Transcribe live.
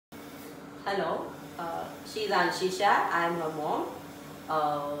Hello, she's Anshisha. I am her mom,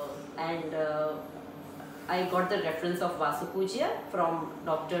 and I got the reference of Vasupujya from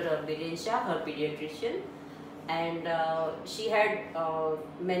Dr. Birensha, her pediatrician, and she had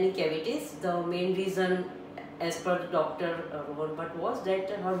many cavities. The main reason, as per Dr. Rohan Bhatt, was that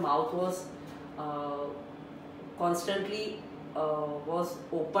her mouth was uh, constantly was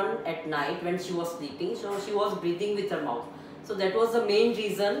open at night when she was sleeping, so she was breathing with her mouth. So that was the main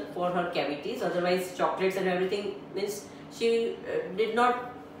reason for her cavities. Otherwise, chocolates and everything means she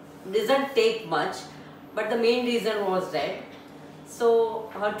doesn't take much, but the main reason was that. So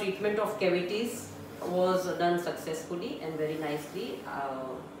her treatment of cavities was done successfully and very nicely.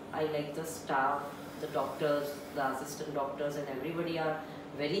 I like the staff, the doctors, the assistant doctors, and everybody are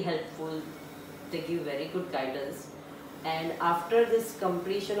very helpful. They give very good guidance. And after this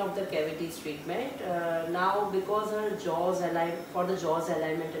completion of the cavities treatment, now because her jaws align for the jaws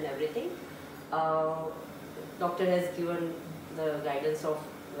alignment and everything, uh, doctor has given the guidance of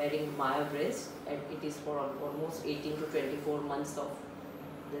wearing Maya brace, and it is for almost 18 to 24 months of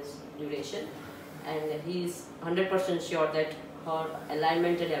this duration, and he is 100% sure that her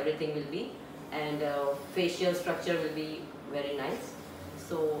alignment and everything will be, and facial structure will be very nice.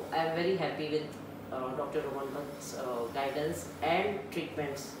 So I am very happy with Dr. Rohan Bhatt's guidance and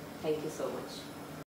treatments. Thank you so much.